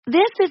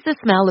This is the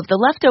smell of the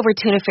leftover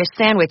tuna fish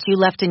sandwich you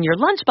left in your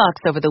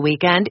lunchbox over the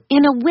weekend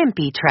in a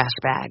wimpy trash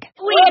bag.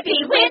 Wimpy,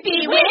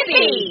 wimpy,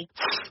 wimpy!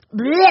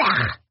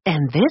 Blech!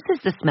 And this is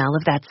the smell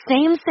of that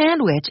same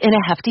sandwich in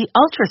a hefty,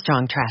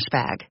 ultra-strong trash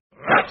bag.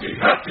 Hefty,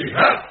 hefty,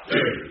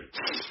 hefty!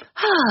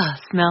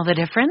 Smell the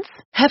difference?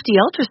 Hefty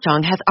Ultra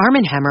Strong has Arm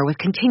 & Hammer with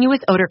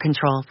continuous odor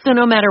control, so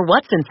no matter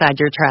what's inside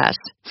your trash,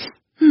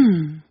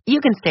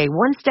 you can stay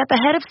one step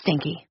ahead of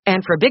stinky.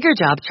 And for bigger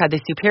jobs, try the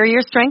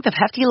superior strength of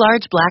Hefty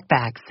Large Black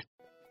Bags.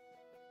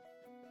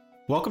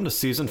 Welcome to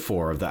Season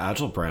 4 of The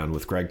Agile Brand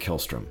with Greg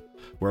Kihlstrom,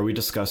 where we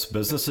discuss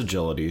business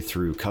agility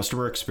through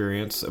customer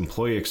experience,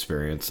 employee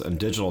experience, and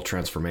digital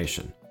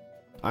transformation.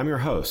 I'm your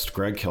host,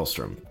 Greg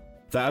Kihlstrom.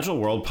 The Agile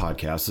World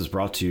podcast is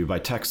brought to you by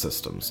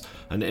TEKsystems,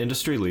 an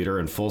industry leader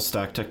in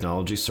full-stack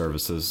technology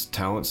services,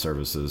 talent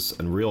services,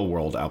 and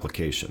real-world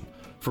application.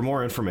 For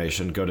more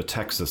information, go to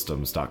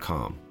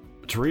teksystems.com.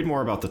 To read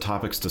more about the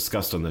topics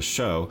discussed on this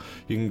show,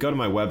 you can go to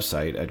my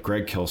website at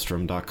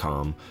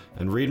gregkihlstrom.com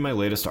and read my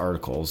latest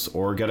articles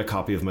or get a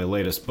copy of my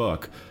latest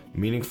book,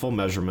 Meaningful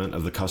Measurement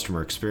of the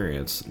Customer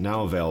Experience,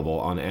 now available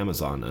on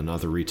Amazon and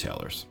other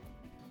retailers.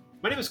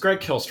 My name is Greg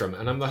Kihlstrom,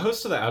 and I'm the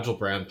host of the Agile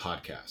Brand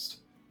podcast.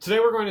 Today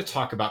we're going to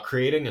talk about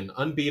creating an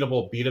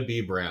unbeatable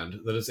B2B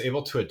brand that is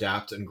able to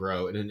adapt and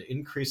grow in an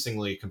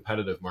increasingly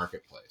competitive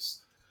marketplace.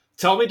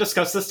 To help me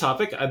discuss this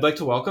topic, I'd like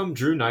to welcome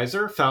Drew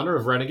Neisser, founder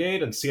of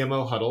Renegade and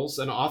CMO Huddles,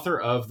 and author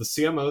of The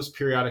CMO's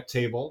Periodic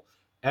Table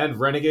and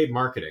Renegade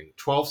Marketing,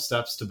 12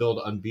 Steps to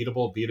Build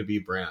Unbeatable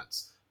B2B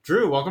Brands.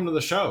 Drew, welcome to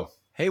the show.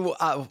 Hey,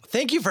 well,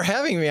 thank you for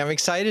having me. I'm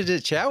excited to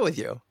chat with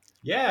you.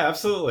 Yeah,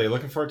 absolutely.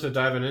 Looking forward to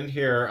diving in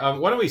here.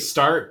 Why don't we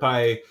start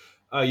by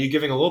you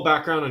giving a little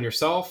background on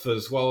yourself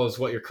as well as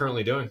what you're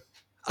currently doing?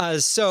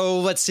 So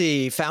let's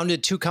see,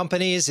 founded two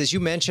companies, as you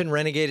mentioned,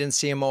 Renegade and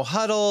CMO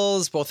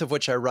Huddles, both of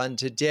which I run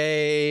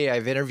today.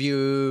 I've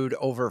interviewed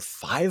over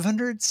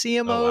 500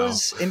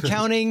 CMOs and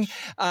counting.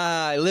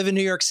 I live in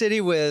New York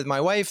City with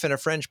my wife and a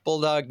French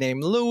bulldog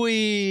named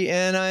Louis,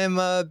 and I'm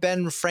a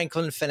Ben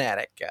Franklin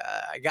fanatic.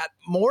 I got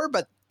more,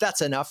 but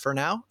that's enough for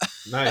now.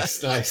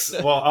 Nice.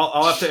 Well,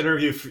 I'll have to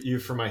interview you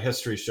for my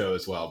history show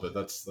as well, but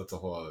that's a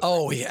whole other thing.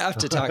 Oh, we have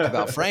to talk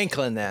about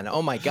Franklin then.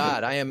 Oh my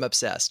God, I am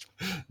obsessed.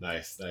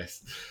 Nice.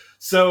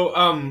 So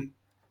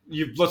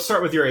let's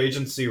start with your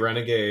agency,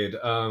 Renegade.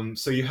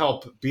 So you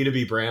help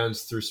B2B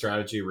brands through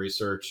strategy,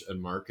 research,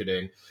 and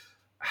marketing.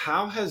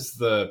 How has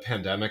the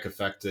pandemic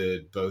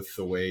affected both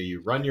the way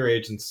you run your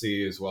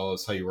agency as well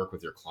as how you work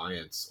with your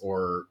clients?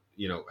 Or,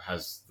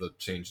 has the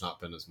change not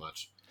been as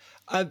much?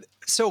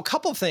 So a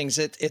couple of things.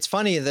 It's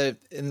funny that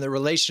in the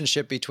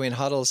relationship between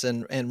Huddles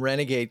and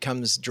Renegade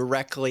comes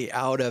directly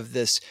out of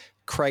this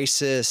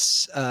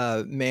crisis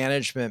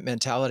management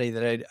mentality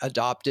that I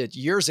adopted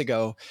years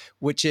ago,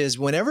 which is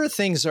whenever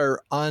things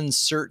are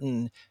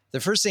uncertain, the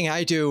first thing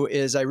I do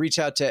is I reach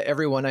out to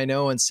everyone I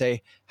know and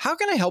say, how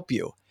can I help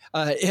you?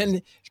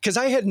 And because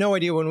I had no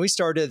idea when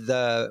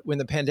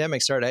the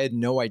pandemic started, I had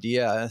no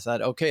idea. I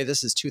thought, okay,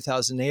 this is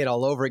 2008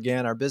 all over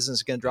again. Our business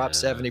is going to drop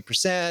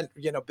 70%.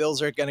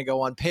 Bills are going to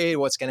go unpaid.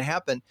 What's going to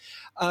happen?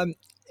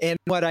 And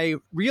what I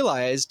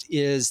realized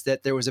is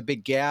that there was a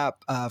big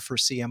gap for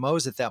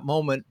CMOs at that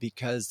moment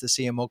because the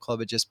CMO Club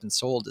had just been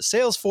sold to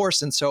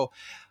Salesforce. And so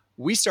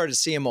we started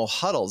CMO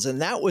Huddles, and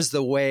that was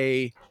the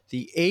way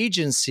the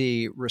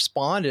agency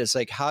responded. It's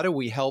like, how do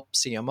we help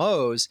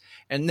CMOs?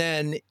 And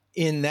then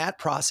in that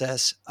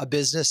process, a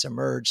business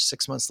emerged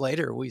 6 months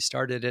later. We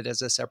started it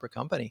as a separate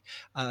company.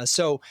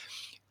 So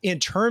in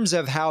terms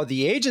of how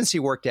the agency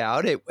worked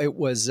out, it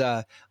was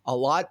a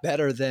lot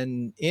better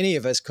than any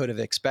of us could have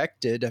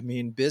expected. I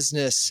mean,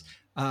 business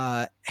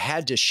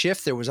had to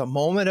shift. There was a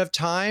moment of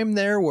time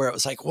there where it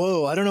was like,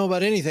 whoa, I don't know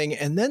about anything.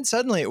 And then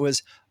suddenly it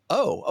was,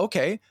 oh,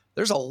 okay,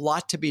 there's a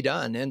lot to be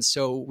done. And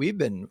so we've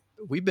been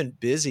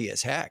busy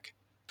as heck.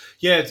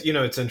 Yeah,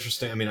 it's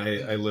interesting. I mean,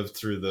 I lived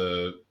through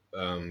the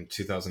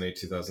 2008,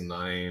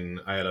 2009.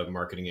 I had a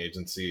marketing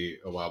agency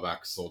a while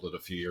back, sold it a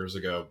few years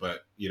ago, but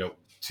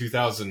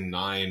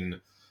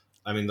 2009,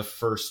 I mean, the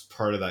first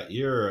part of that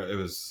year, it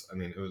was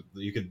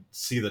you could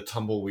see the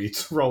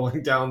tumbleweeds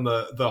rolling down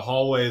the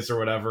hallways or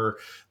whatever.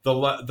 The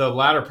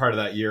latter part of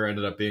that year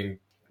ended up being,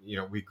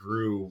 we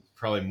grew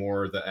probably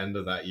more the end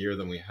of that year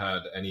than we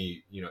had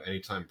any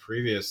time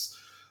previous.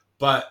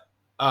 But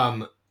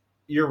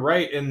you're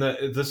right in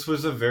that this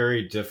was a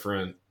very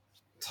different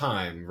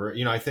time.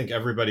 I think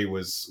everybody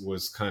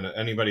was kind of,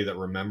 anybody that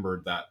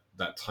remembered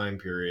that time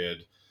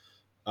period,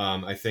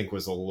 I think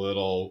was a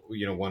little,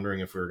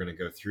 wondering if we were going to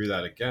go through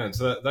that again.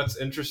 So that's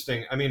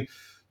interesting. I mean,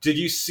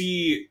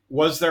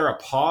 was there a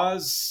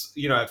pause,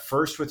 at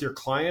first with your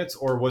clients,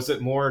 or was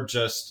it more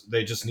just,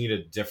 they just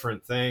needed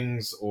different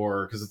things?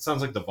 Or, because it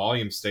sounds like the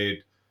volume stayed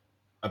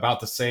about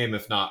the same,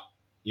 if not,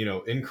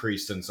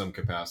 increased in some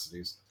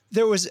capacities.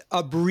 There was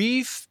a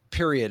brief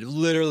period,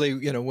 literally,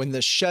 when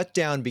the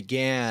shutdown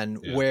began,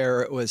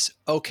 where it was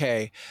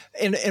okay.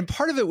 And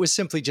part of it was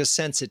simply just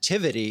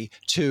sensitivity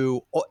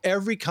to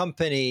every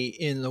company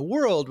in the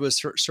world was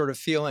sort of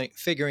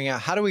figuring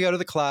out, how do we go to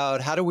the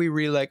cloud? How do we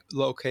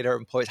relocate our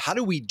employees? How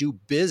do we do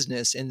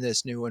business in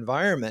this new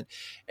environment?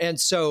 And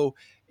so,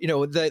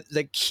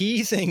 the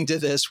key thing to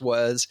this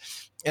was,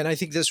 and I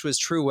think this was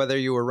true whether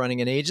you were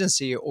running an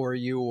agency or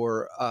you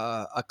were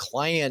a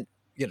client,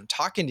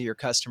 talking to your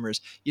customers,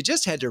 you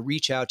just had to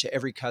reach out to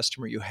every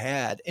customer you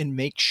had and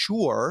make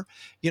sure,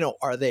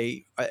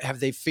 have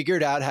they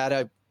figured out how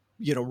to,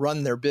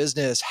 run their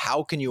business?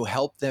 How can you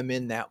help them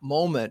in that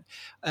moment?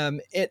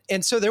 And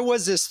so there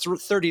was this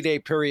 30-day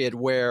period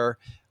where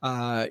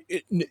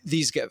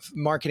these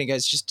marketing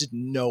guys just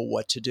didn't know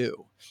what to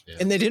do. Yeah.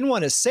 And they didn't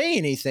want to say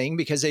anything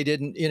because they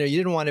didn't, you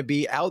didn't want to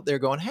be out there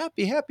going,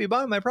 happy,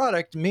 buy my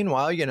product.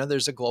 Meanwhile,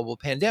 there's a global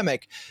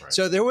pandemic. Right.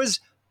 So there was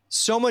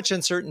so much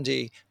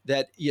uncertainty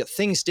that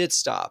things did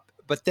stop,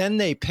 but then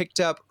they picked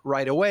up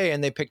right away,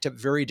 and they picked up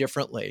very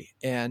differently.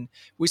 And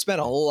we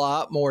spent a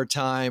lot more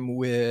time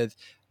with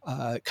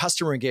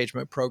customer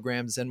engagement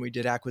programs than we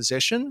did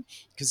acquisition,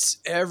 because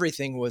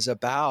everything was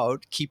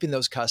about keeping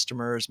those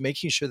customers,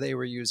 making sure they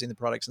were using the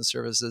products and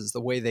services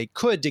the way they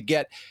could to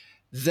get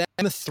them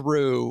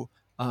through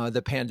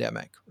the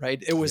pandemic,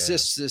 right? It was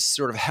this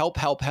sort of help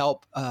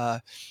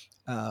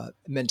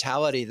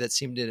mentality that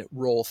seemed to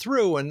roll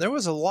through. And there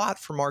was a lot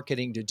for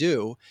marketing to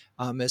do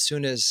as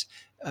soon as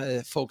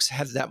folks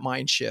had that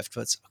mind shift.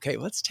 Let's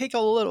take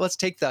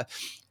the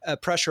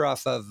pressure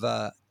off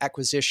of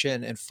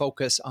acquisition and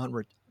focus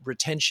on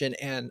retention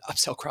and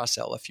upsell,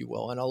 cross-sell, if you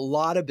will. And a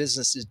lot of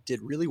businesses did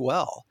really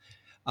well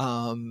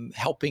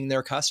helping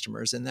their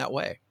customers in that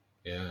way.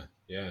 Yeah.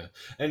 Yeah.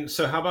 And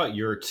so how about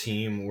your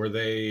team? Were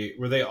they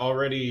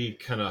already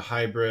kind of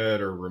hybrid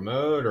or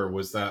remote, or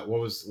was that,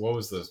 what was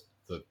the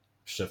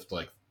shift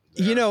like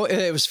there?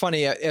 It was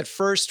funny. At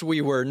first we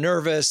were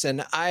nervous,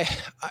 and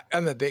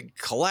I'm a big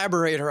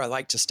collaborator. I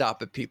like to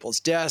stop at people's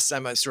desks.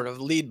 I'm a sort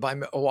of lead by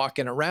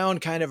walking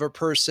around kind of a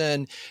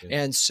person.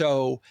 Yeah. And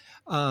so,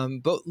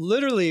 but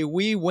literally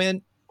we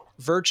went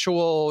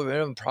virtual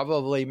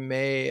probably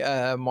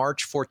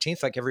March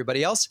 14th, like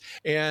everybody else.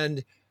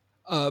 And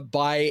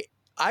by,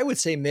 I would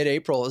say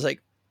mid-April, it was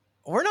like,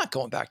 we're not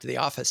going back to the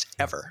office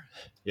ever.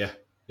 Yeah.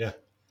 Yeah.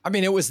 I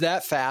mean, it was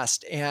that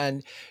fast.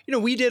 And,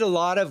 we did a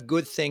lot of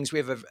good things.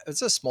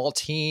 It's a small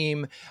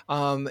team.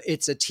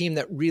 It's a team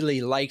that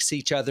really likes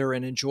each other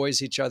and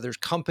enjoys each other's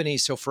company.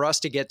 So for us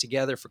to get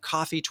together for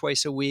coffee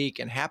twice a week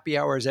and happy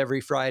hours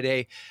every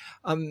Friday,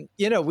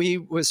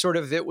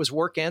 it was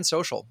work and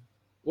social.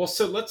 Well,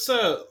 so let's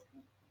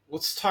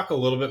talk a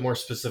little bit more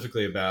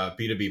specifically about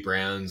B2B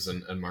brands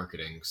and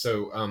marketing.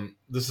 So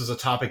this is a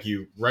topic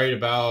you write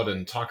about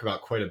and talk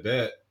about quite a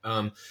bit.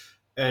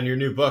 And your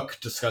new book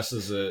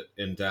discusses it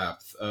in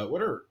depth.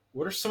 What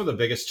are some of the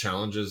biggest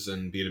challenges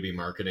in B2B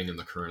marketing in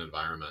the current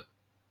environment?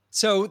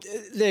 So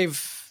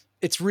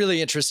it's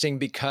really interesting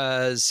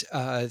because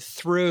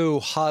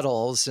through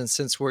Huddles, and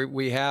since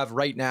we have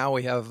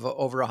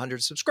over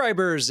 100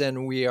 subscribers,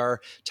 and we are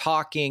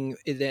talking,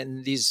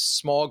 then these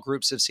small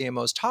groups of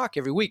CMOs talk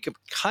every week,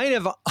 kind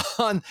of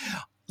on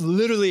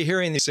literally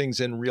hearing these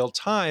things in real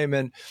time.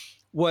 And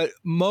what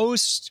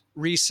most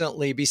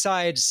recently,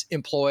 besides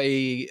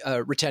employee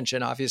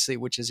retention, obviously,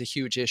 which is a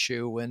huge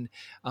issue, and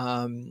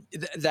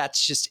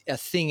that's just a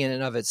thing in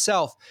and of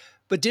itself,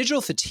 but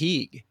digital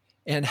fatigue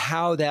and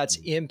how that's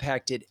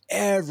impacted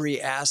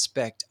every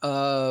aspect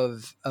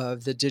of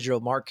the digital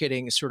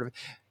marketing sort of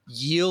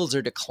yields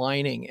are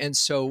declining. And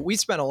so we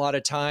spent a lot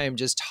of time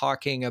just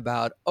talking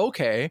about,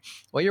 okay,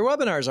 well, your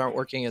webinars aren't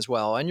working as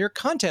well, and your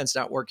content's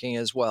not working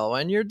as well,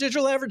 and your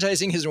digital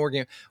advertising isn't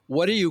working.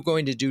 What are you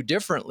going to do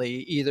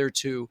differently, either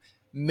to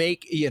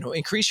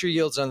increase your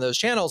yields on those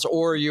channels,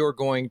 or you're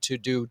going to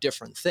do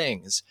different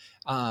things?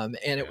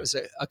 It was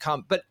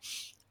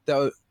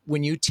but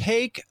when you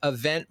take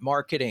event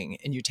marketing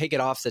and you take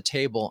it off the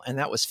table, and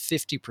that was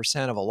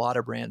 50% of a lot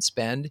of brand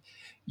spend,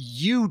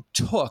 you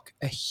took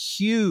a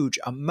huge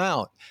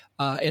amount.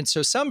 And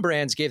so some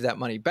brands gave that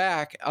money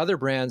back. Other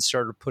brands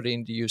started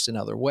putting to use in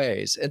other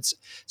ways. And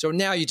so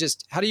now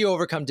how do you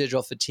overcome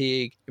digital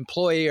fatigue?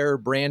 Employer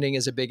branding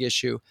is a big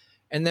issue.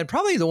 And then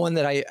probably the one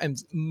that I am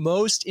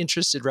most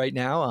interested right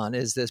now on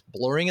is this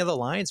blurring of the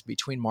lines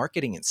between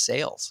marketing and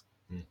sales.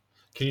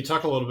 Can you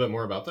talk a little bit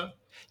more about that?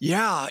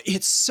 Yeah,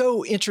 it's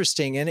so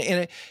interesting.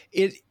 And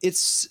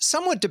it's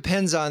somewhat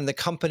depends on the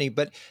company,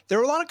 but there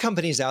are a lot of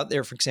companies out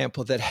there, for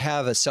example, that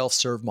have a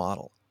self-serve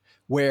model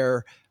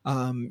where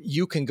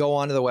you can go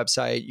onto the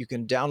website, you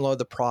can download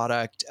the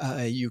product,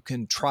 you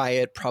can try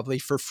it probably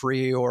for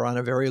free or on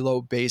a very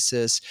low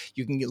basis.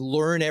 You can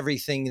learn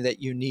everything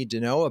that you need to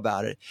know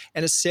about it.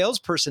 And a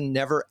salesperson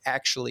never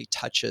actually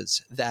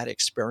touches that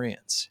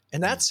experience.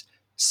 And that's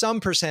a small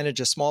percentage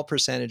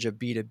of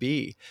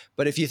B2B.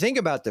 But if you think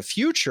about the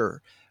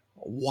future,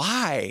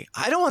 why?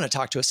 I don't want to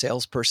talk to a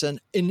salesperson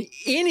in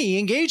any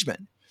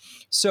engagement.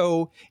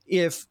 So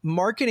if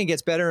marketing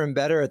gets better and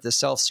better at the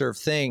self-serve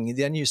thing,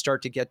 then you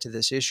start to get to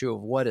this issue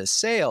of what is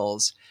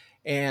sales,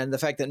 and the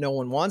fact that no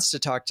one wants to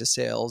talk to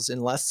sales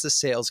unless the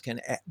sales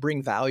can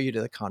bring value to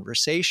the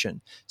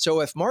conversation.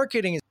 So if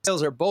marketing and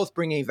sales are both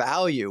bringing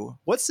value,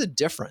 what's the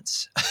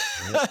difference?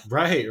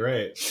 Right.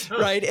 Huh.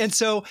 Right. And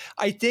so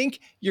I think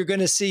you're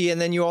going to see,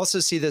 and then you also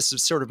see this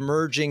sort of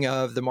merging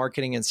of the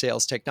marketing and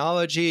sales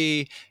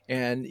technology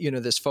and,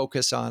 this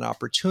focus on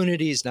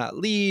opportunities, not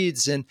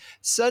leads. And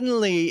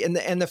suddenly,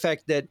 and the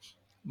fact that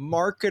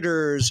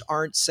marketers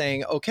aren't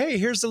saying, okay,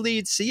 here's the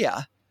lead, see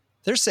ya.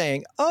 They're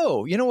saying,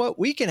 oh, you know what?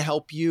 We can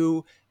help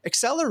you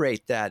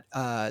accelerate that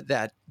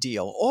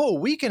deal. Oh,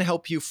 we can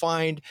help you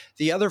find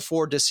the other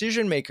 4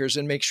 decision makers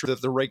and make sure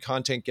that the right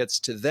content gets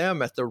to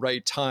them at the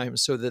right time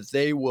so that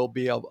they will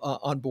be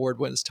on board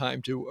when it's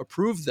time to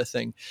approve the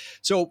thing.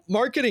 So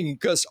marketing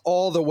goes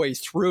all the way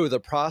through the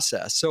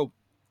process. So,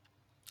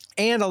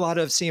 and a lot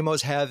of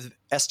CMOs have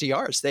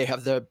SDRs. They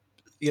have the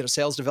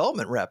sales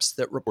development reps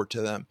that report to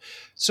them.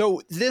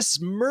 So this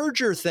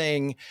merger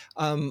thing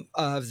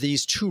of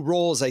these 2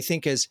 roles, I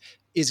think, is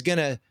going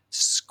to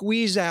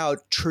squeeze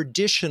out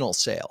traditional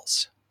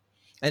sales.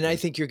 And I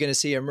think you're going to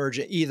see emerge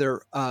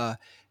either a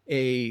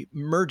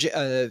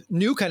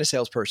new kind of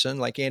salesperson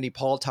like Andy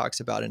Paul talks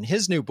about in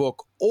his new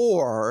book,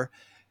 or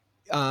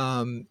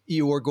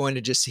you are going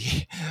to just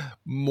see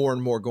more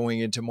and more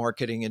going into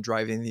marketing and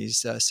driving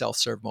these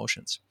self-serve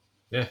motions.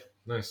 Yeah.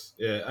 Nice.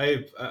 Yeah,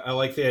 I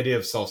like the idea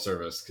of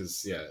self-service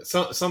because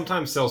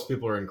sometimes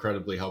salespeople are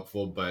incredibly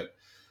helpful, but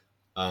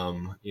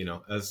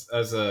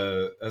as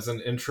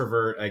an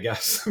introvert, I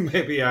guess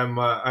maybe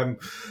I'm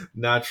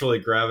naturally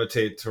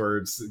gravitate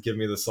towards give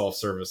me the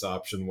self-service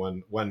option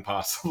when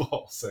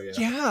possible. So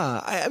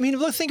yeah. I mean,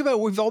 look, think about it.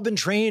 We've all been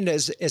trained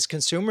as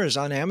consumers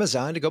on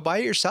Amazon to go buy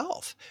it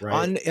yourself,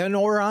 right.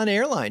 or on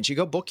airlines. You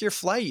go book your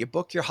flight, you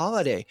book your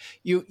holiday.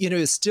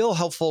 It's still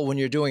helpful when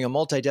you're doing a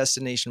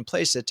multi-destination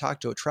place to talk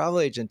to a travel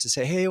agent to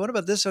say, hey, what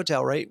about this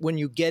hotel? Right? When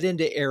you get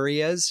into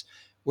areas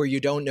where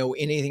you don't know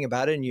anything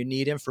about it and you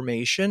need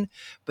information,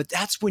 but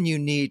that's when you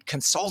need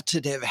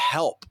consultative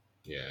help.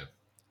 Yeah.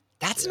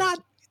 That's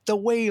not the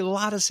way a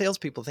lot of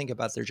salespeople think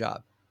about their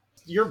job.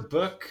 Your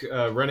book,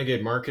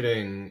 Renegade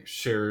Marketing,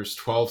 shares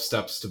 12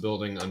 steps to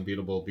building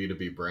unbeatable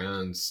B2B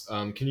brands.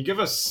 Can you give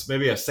us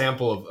maybe a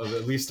sample of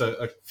at least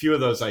a few of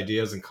those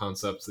ideas and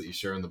concepts that you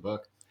share in the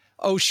book?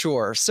 Oh,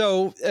 sure.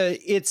 So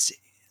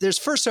there's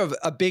first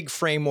a big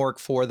framework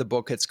for the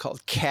book. It's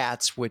called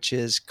CATS, which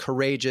is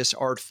courageous,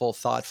 artful,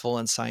 thoughtful,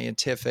 and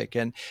scientific.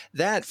 And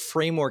that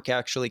framework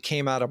actually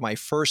came out of my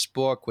first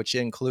book, which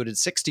included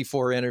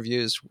 64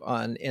 interviews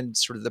in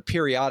sort of the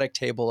periodic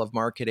table of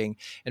marketing.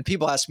 And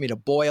people asked me to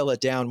boil it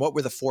down. What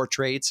were the 4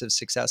 traits of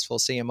successful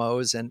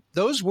CMOs? And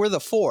those were the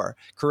 4: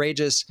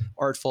 courageous,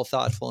 artful,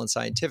 thoughtful, and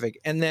scientific.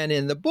 And then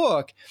in the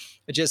book,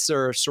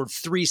 there are sort of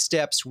 3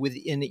 steps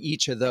within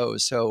each of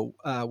those. So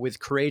with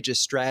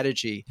courageous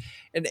strategy.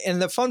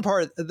 And the fun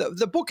part,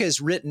 the book is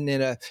written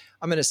in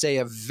I'm going to say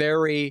a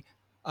very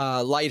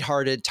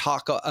lighthearted,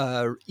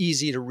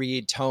 easy to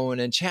read tone.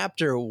 And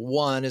chapter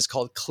 1 is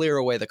called Clear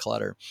Away the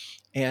Clutter.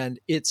 And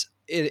it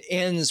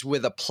ends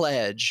with a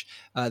pledge,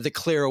 the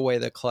Clear Away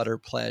the Clutter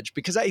pledge.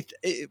 Because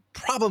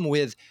problem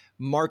with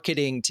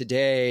marketing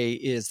today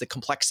is the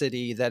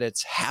complexity that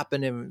it's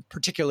happening,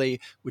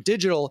 particularly with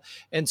digital.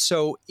 And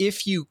so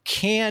if you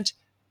can't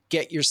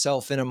get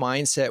yourself in a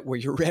mindset where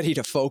you're ready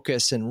to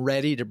focus and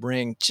ready to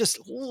bring just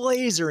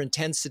laser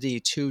intensity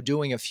to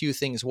doing a few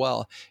things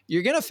well,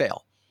 you're going to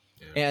fail.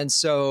 Yeah. And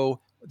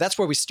so that's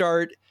where we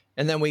start.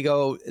 And then we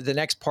go the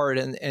next part,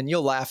 and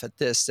you'll laugh at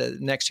this. The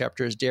next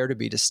chapter is Dare to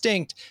be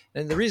Distinct.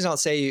 And the reason I'll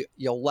say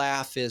you'll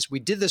laugh is we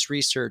did this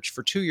research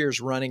for 2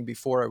 years running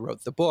before I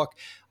wrote the book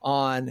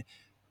on,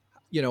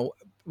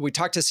 we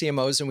talked to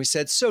CMOs and we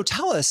said, so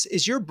tell us,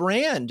 is your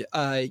brand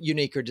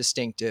unique or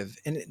distinctive?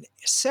 And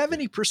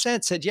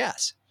 70% said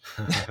yes.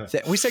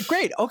 We said,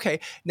 great.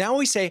 Okay. Now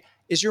we say,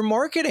 is your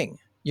marketing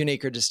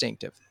unique or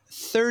distinctive?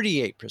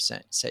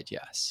 38% said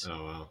yes.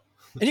 Oh, wow.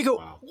 And you go,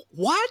 wow.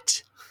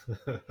 What?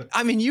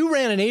 I mean, you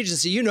ran an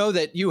agency, you know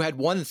that you had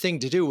one thing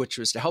to do, which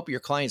was to help your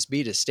clients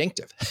be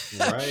distinctive.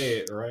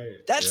 Right.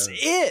 That's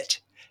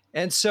it.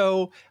 And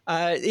so,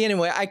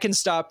 anyway, I can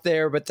stop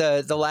there. But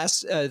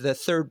the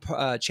third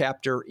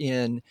chapter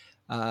in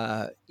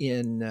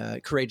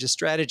Courageous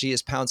Strategy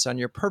is Pounce on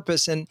Your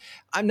Purpose. And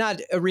I'm not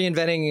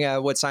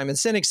reinventing what Simon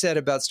Sinek said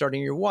about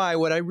starting your why.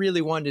 What I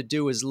really wanted to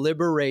do is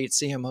liberate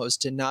CMOs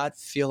to not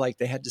feel like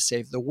they had to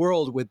save the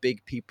world with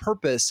big P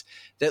purpose,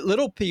 that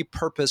little p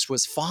purpose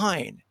was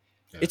fine.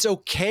 Yeah. It's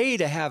okay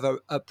to have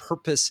a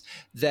purpose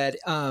that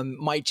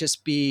might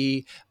just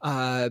be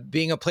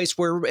being a place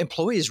where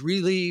employees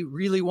really,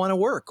 really want to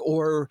work,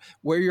 or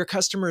where your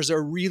customers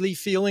are really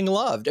feeling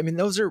loved. I mean,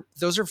 those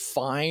are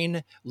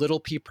fine little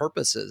p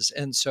purposes.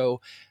 And so,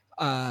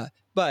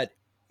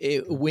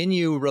 when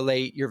you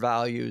relate your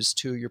values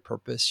to your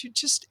purpose, you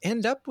just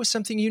end up with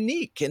something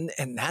unique, and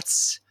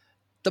that's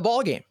the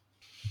ball game.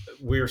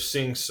 we're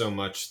seeing so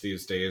much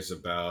these days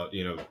about,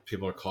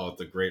 people call it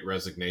the Great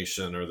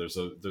Resignation, or there's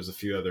a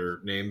few other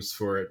names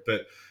for it,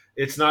 but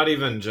it's not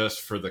even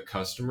just for the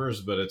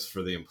customers, but it's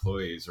for the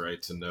employees,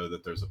 right? To know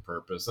that there's a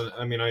purpose. And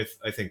I mean, I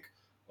think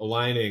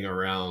aligning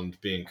around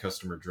being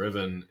customer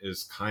driven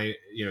is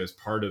is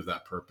part of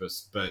that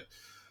purpose, but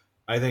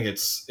I think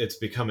it's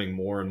becoming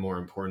more and more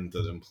important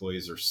that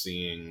employees are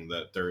seeing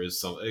that there is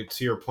some,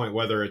 to your point,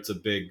 whether it's a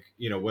big,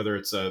 whether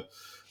it's a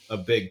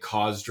big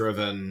cause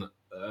driven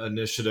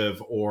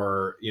initiative,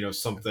 or,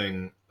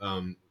 something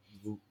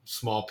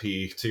small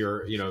p to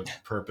your,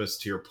 purpose,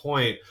 to your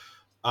point.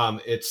 I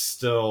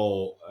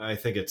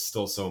think it's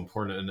still so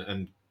important,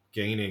 and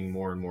gaining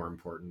more and more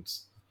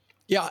importance.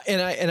 Yeah,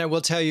 and I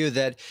will tell you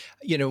that,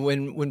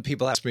 when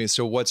people ask me,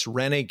 so what's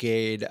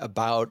Renegade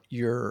about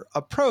your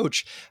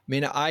approach? I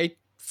mean, I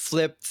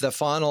flip the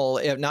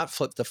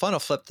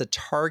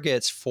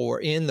targets for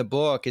in the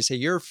book is say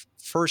your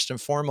first and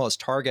foremost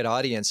target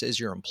audience is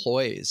your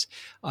employees.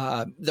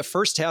 The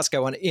first task I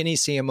want any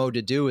CMO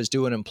to do is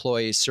do an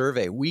employee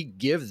survey. We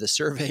give the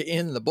survey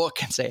in the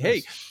book and say,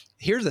 hey,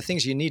 here are the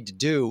things you need to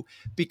do,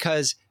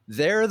 because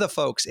they're the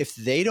folks, if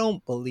they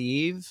don't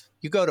believe,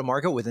 you go to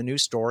market with a new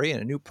story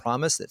and a new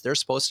promise that they're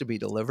supposed to be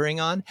delivering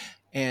on,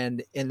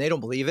 and they don't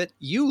believe it,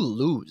 you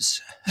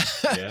lose.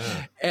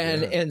 Yeah,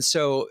 and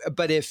so,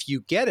 but if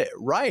you get it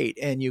right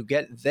and you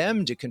get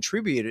them to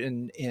contribute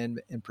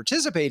and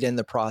participate in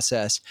the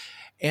process,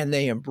 and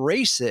they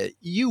embrace it,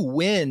 you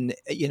win,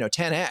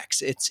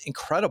 10x. It's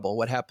incredible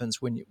what happens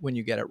when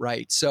you get it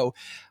right. So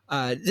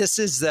this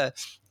is to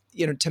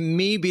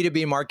me,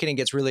 B2B marketing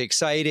gets really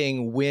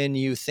exciting when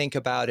you think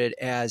about it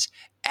as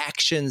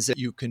actions that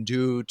you can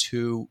do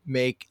to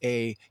make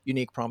a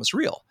unique promise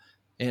real.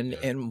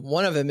 And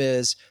one of them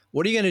is,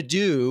 what are you going to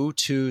do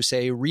to,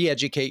 say,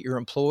 re-educate your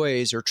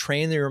employees or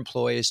train your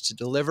employees to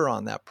deliver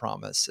on that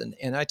promise? And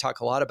I talk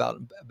a lot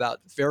about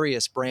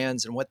various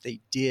brands and what they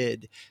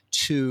did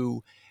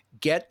to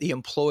get the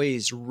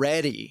employees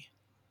ready.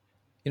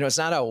 It's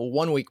not a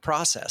 1-week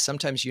process.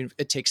 Sometimes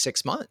it takes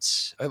 6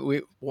 months.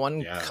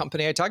 One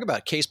company I talk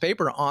about, Case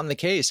Paper, on the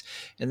case,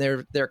 and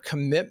their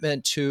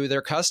commitment to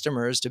their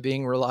customers to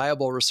being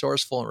reliable,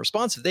 resourceful, and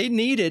responsive. They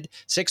needed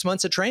 6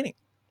 months of training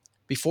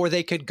before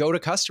they could go to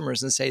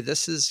customers and say,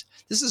 "This is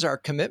our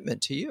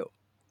commitment to you."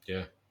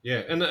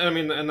 Yeah, and I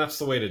mean, and that's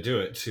the way to do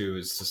it too,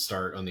 is to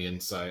start on the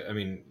inside. I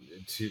mean,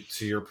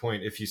 to your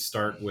point, if you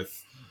start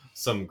with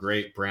some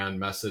great brand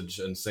message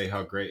and say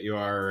how great you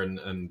are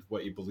and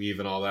what you believe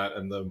and all that,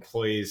 and the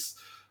employees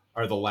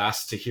are the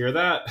last to hear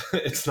that,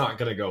 it's not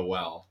going to go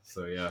well.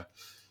 So yeah,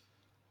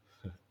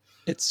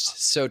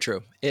 it's so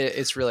true.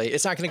 It's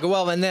not going to go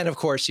well. And then of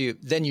course you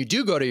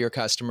do go to your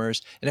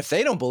customers, and if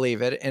they don't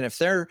believe it, and if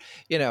they're,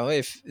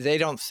 if they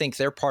don't think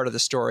they're part of the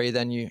story,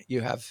 then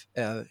you have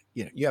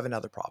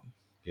another problem.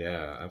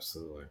 Yeah,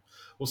 absolutely.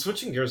 Well,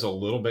 switching gears a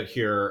little bit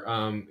here,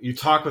 you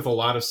talk with a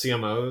lot of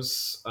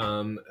CMOs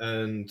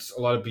and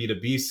a lot of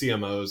B2B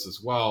CMOs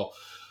as well.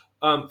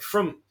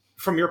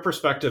 From your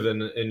perspective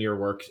in your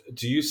work,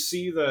 do you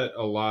see that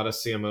a lot of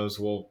CMOs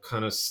will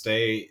kind of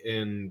stay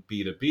in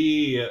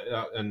B2B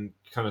and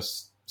kind of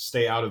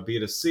stay out of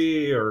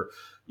B2C, or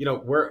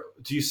where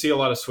do you see a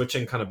lot of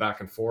switching kind of back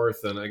and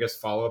forth? And I guess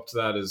follow up to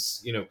that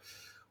is,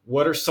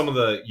 what are some of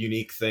the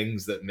unique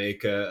things that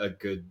make a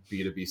good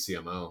B2B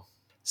CMO?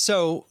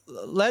 So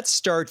let's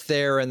start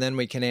there, and then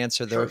we can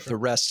answer the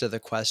rest of the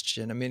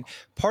question. I mean,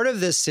 part of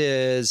this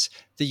is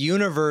the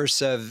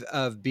universe of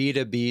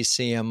B2B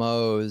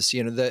CMOs.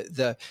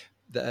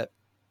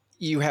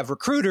 You have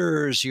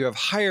recruiters, you have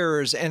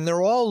hires, and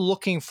they're all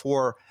looking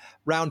for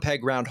round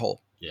peg, round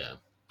hole. Yeah.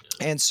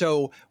 And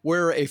so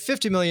we're a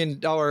 $50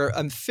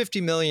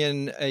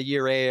 million a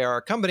year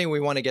ARR company. We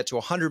want to get to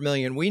 100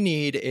 million. We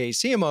need a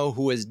CMO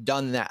who has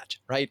done that,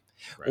 right?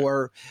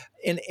 Or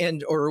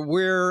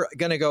we're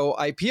going to go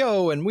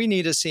IPO, and we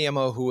need a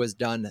CMO who has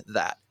done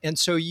that. And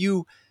so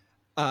you're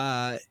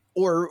a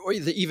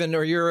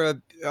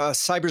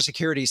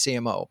cybersecurity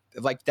CMO,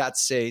 like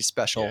that's a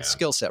special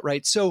skill set,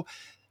 right? So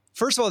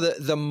first of all,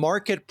 the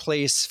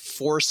marketplace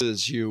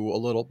forces you a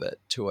little bit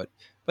to it.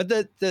 But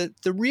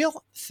the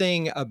real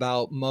thing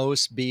about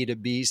most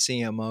B2B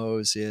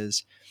CMOs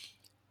is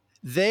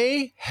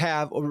they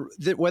have,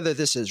 whether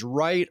this is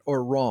right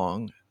or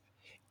wrong,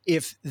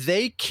 if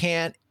they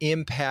can't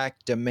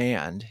impact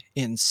demand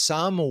in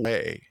some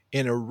way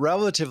in a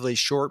relatively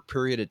short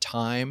period of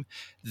time,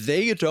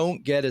 they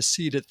don't get a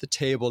seat at the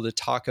table to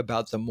talk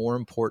about the more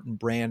important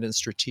brand and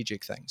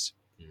strategic things.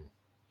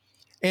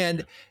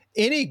 And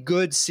any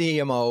good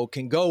CMO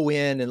can go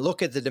in and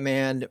look at the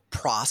demand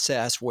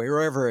process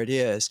wherever it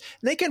is,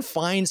 and they can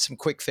find some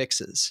quick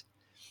fixes.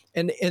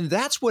 And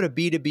that's what a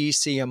B2B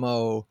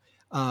CMO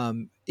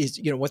is,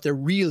 what they're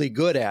really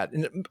good at.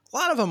 And a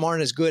lot of them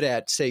aren't as good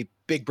at, say,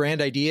 big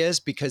brand ideas,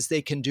 because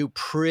they can do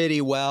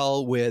pretty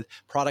well with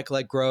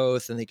product-led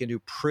growth, and they can do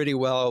pretty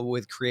well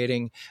with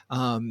creating,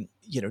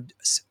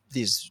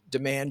 these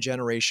demand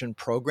generation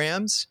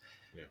programs.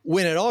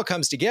 When it all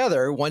comes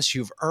together, once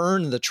you've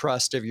earned the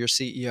trust of your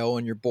CEO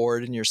and your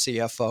board and your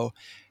CFO,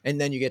 and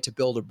then you get to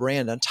build a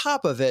brand on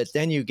top of it,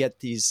 then you get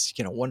these,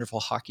 wonderful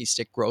hockey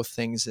stick growth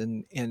things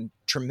and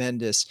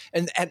tremendous.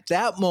 And at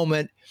that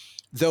moment,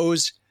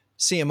 those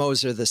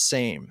CMOs are the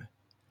same.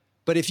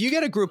 But if you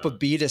get a group of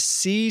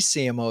B2C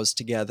CMOs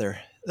together,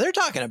 they're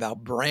talking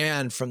about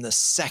brand from the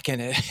second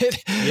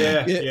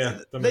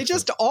they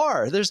just sense.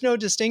 Are. There's no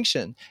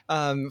distinction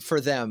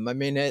for them. I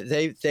mean,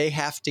 they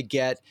have to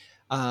get,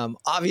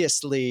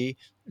 obviously,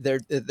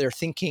 they're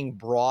thinking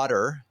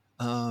broader.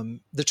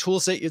 The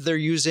tools that they're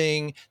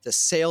using, the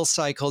sales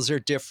cycles are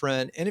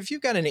different. And if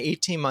you've got an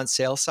 18-month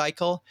sales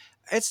cycle,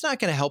 it's not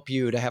going to help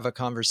you to have a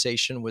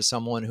conversation with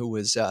someone who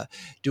was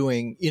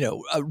doing,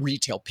 a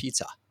retail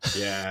pizza.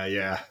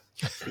 Yeah.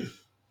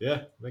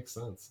 Yeah, makes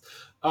sense.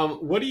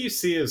 What do you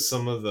see as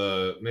some of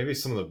the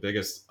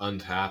biggest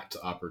untapped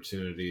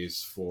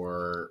opportunities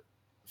for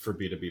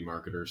B2B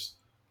marketers?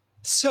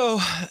 So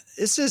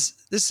this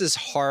is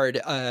hard.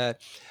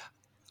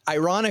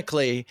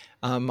 Ironically,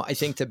 I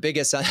think the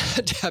biggest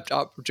untapped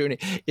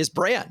opportunity is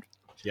brand.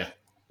 Yeah.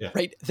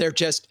 Right.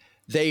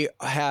 They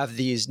have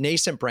these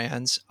nascent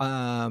brands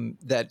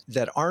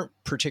that aren't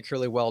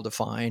particularly well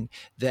defined,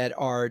 that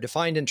are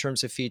defined in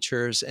terms of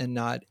features and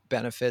not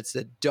benefits,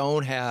 that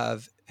don't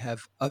have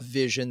a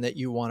vision that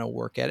you want to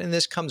work at. And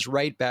this comes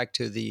right back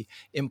to the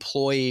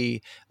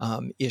employee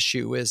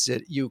issue, is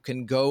that you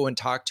can go and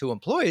talk to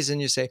employees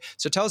and you say,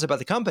 so tell us about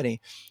the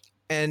company.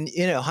 And,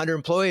 100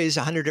 employees,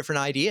 100 different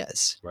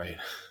ideas. Right.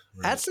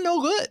 That's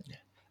no good.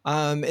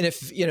 And if,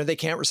 they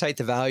can't recite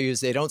the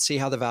values, they don't see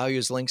how the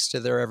values links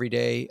to their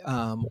everyday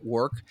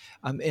work.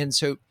 And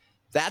so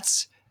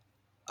that's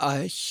a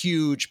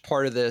huge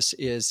part of this,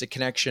 is the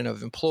connection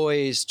of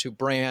employees to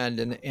brand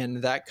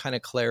and that kind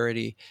of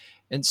clarity.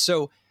 And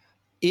so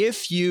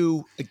if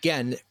you,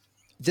 again,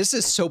 this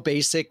is so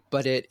basic,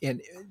 but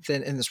and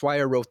that's why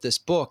I wrote this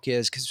book,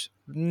 is because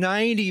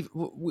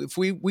if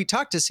we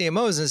talked to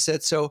CMOs and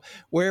said, so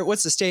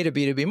what's the state of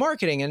B2B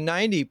marketing? And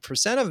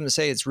 90% of them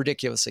say it's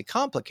ridiculously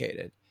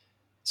complicated.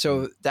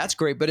 So that's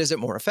great, but is it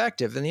more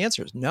effective? And the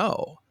answer is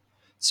no.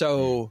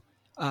 So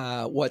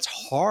what's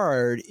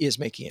hard is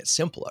making it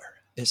simpler.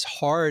 As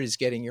hard as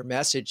getting your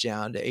message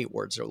down to 8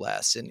 words or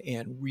less,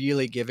 and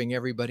really giving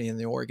everybody in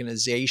the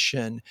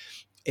organization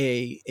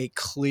a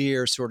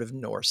clear sort of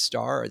North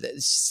Star.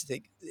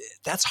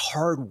 That's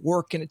hard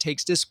work, and it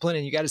takes discipline,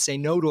 and you got to say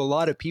no to a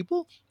lot of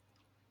people.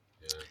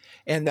 Yeah.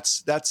 And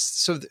that's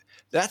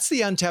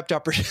the untapped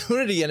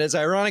opportunity. And it's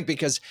ironic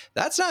because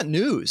that's not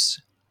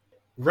news.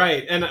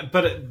 Right.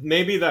 But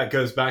maybe that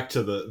goes back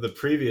to the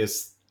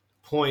previous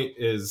point,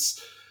 is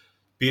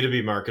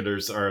B2B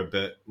marketers are a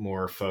bit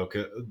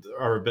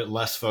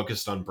less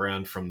focused on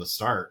brand from the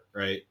start.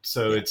 Right.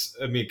 So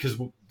because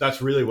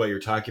that's really what you're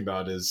talking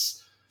about,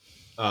 is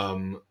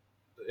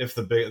if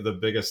the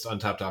biggest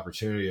untapped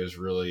opportunity is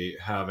really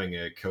having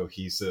a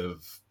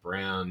cohesive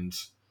brand.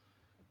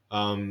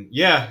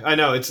 Yeah, I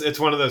know it's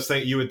one of those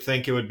things you would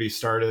think it would be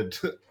started.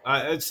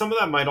 Some of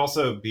that might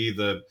also be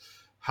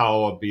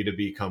how a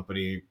B2B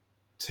company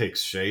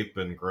takes shape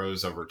and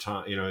grows over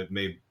time. It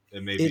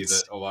may be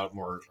that a lot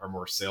more are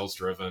more sales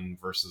driven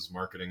versus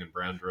marketing and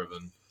brand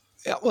driven.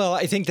 Yeah, well,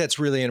 I think that's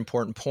really an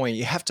important point.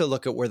 You have to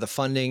look at where the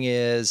funding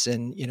is,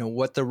 and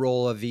what the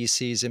role of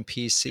VCs and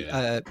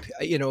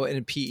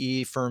and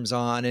PE firms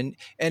on,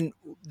 and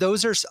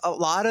those are a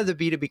lot of the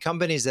B2B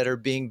companies that are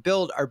being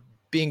built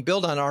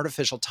on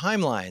artificial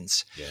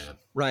timelines. Yeah.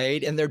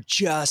 Right. And they're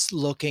just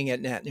looking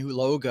at net new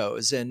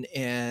logos and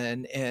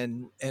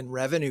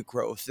revenue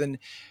growth. And,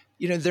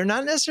 they're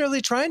not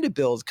necessarily trying to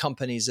build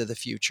companies of the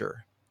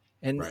future.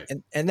 And, right.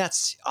 and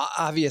that's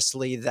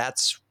obviously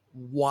that's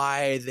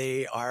why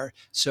they are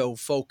so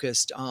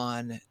focused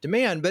on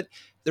demand. But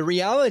the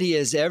reality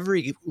is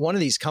every one of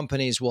these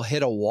companies will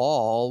hit a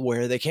wall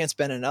where they can't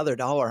spend another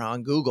dollar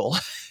on Google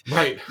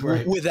right.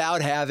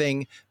 without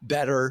having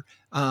better,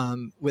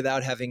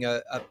 without having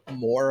a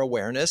more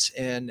awareness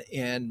and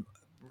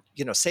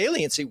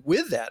saliency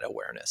with that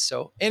awareness.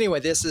 So anyway,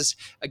 this is,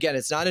 again,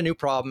 it's not a new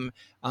problem,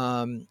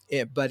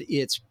 but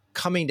it's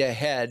coming to a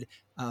head.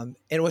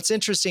 And what's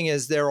interesting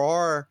is there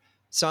are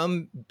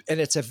some, and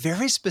it's a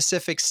very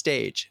specific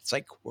stage. It's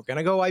like, we're going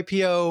to go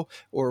IPO,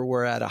 or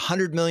we're at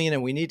 100 million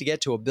and we need to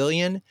get to 1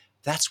 billion.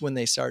 That's when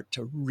they start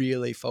to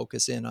really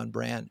focus in on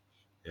brand.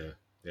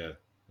 Yeah.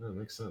 That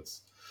makes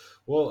sense.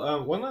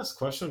 Well, one last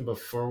question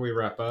before we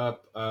wrap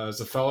up.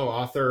 As a fellow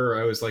author,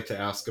 I always like to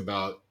ask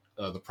about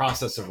the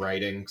process of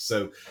writing.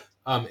 So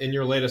in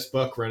your latest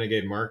book,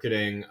 Renegade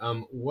Marketing,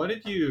 what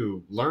did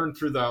you learn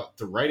through the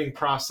writing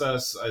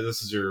process?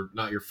 This is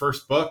not your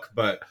first book,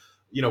 but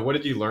what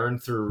did you learn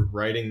through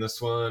writing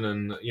this one?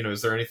 And,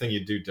 is there anything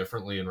you do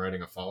differently in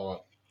writing a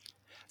follow-up?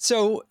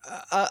 So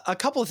a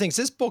couple of things.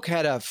 This book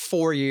had a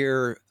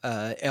 4-year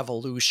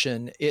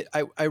evolution.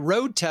 I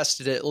road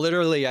tested it.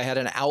 Literally, I had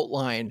an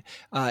outline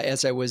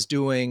as I was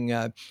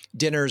doing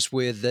dinners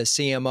with the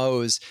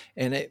CMOs,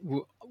 and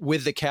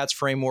with the CATS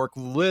framework,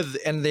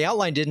 and the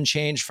outline didn't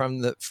change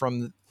from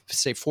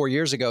say 4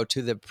 years ago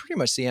to the pretty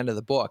much the end of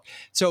the book.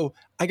 So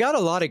I got a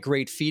lot of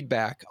great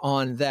feedback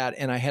on that,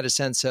 and I had a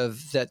sense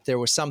of that there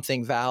was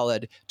something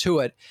valid to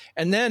it.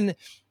 And then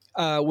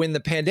when the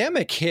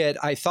pandemic hit,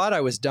 I thought I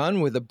was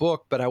done with the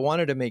book, but I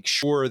wanted to make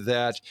sure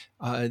that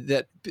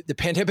that the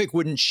pandemic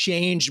wouldn't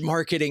change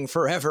marketing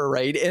forever,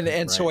 right?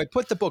 And so I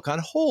put the book on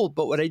hold.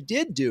 But what I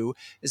did do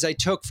is I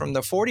took from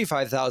the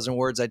 45,000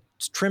 words, I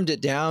trimmed it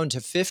down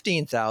to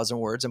 15,000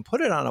 words and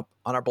put it on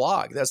a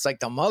blog. That's like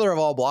the mother of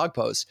all blog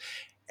posts,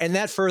 and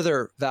that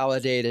further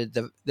validated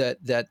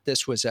that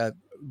this was a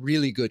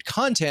really good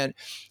content.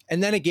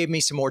 And then it gave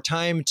me some more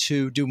time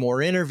to do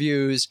more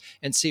interviews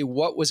and see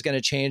what was going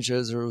to change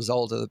as a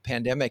result of the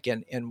pandemic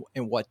and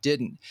what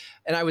didn't.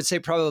 And I would say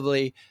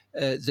probably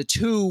the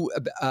two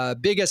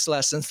biggest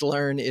lessons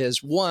learned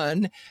is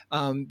one,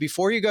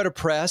 before you go to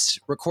press,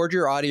 record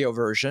your audio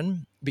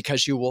version,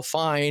 because you will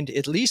find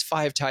at least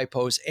 5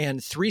 typos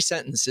and 3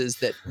 sentences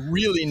that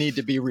really need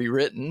to be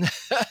rewritten.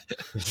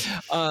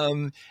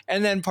 And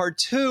then part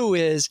 2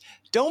 is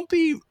don't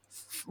be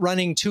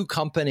running 2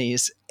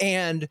 companies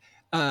and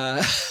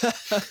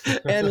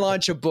and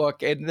launch a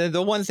book. And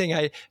the one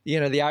thing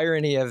the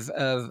irony of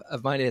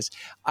mine is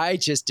I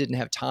just didn't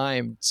have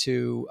time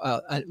to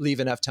leave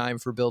enough time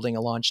for building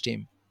a launch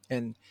team.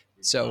 And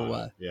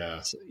so,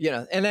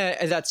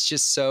 that's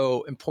just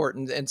so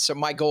important. And so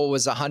my goal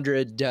was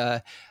 100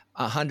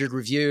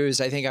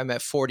 reviews. I think I'm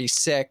at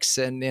 46,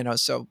 and and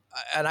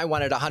I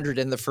wanted 100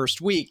 in the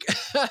first week.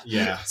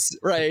 Yeah.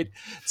 Right.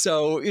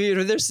 So,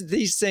 there's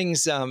these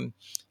things,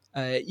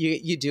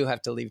 you do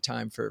have to leave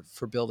time for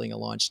building a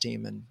launch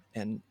team,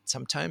 and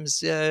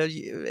sometimes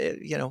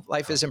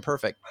life isn't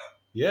perfect.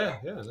 Yeah,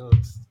 no,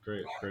 that's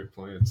great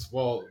points.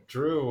 Well,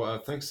 Drew,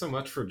 thanks so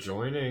much for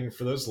joining.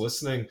 For those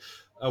listening,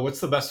 what's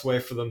the best way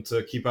for them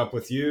to keep up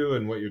with you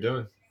and what you're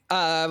doing?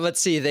 Let's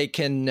see. They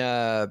can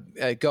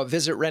go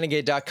visit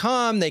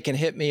renegade.com. They can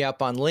hit me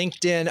up on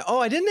LinkedIn. Oh,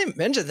 I didn't even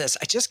mention this.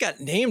 I just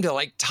got named to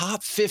like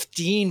top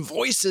 15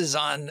 voices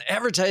on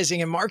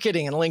advertising and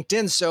marketing in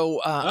LinkedIn.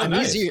 So I'm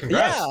easier.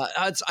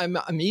 Congrats. Yeah,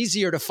 I'm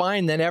easier to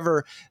find than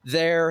ever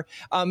there.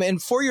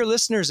 And for your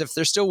listeners, if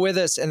they're still with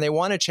us and they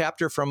want a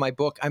chapter from my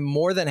book, I'm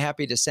more than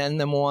happy to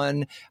send them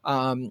one.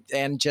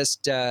 And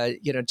just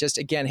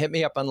again, hit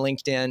me up on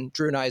LinkedIn,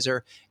 Drew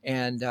Neisser,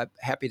 and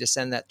happy to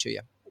send that to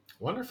you.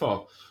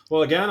 Wonderful.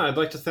 Well, again, I'd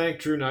like to thank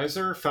Drew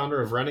Neisser, founder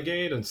of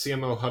Renegade and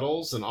CMO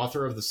Huddles, and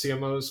author of the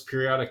CMO's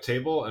Periodic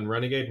Table and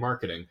Renegade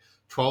Marketing,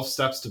 12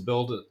 Steps to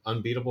Build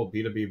Unbeatable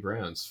B2B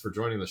Brands, for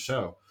joining the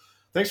show.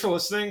 Thanks for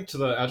listening to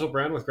The Agile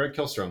Brand with Greg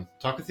Kihlstrom.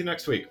 Talk with you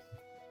next week.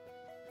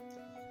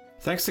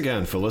 Thanks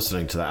again for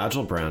listening to The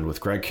Agile Brand with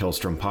Greg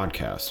Kihlstrom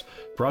podcast,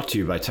 brought to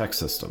you by Tech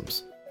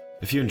Systems.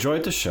 If you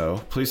enjoyed the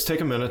show, please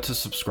take a minute to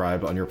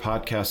subscribe on your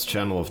podcast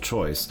channel of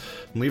choice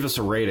and leave us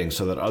a rating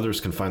so that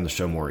others can find the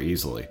show more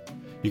easily.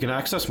 You can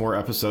access more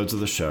episodes of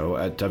the show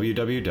at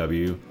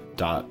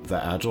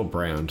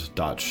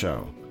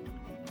www.theagilebrand.show.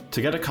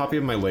 To get a copy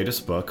of my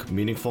latest book,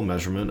 Meaningful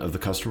Measurement of the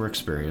Customer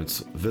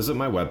Experience, visit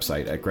my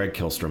website at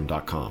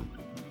gregkihlstrom.com.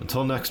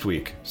 Until next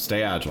week,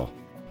 stay agile.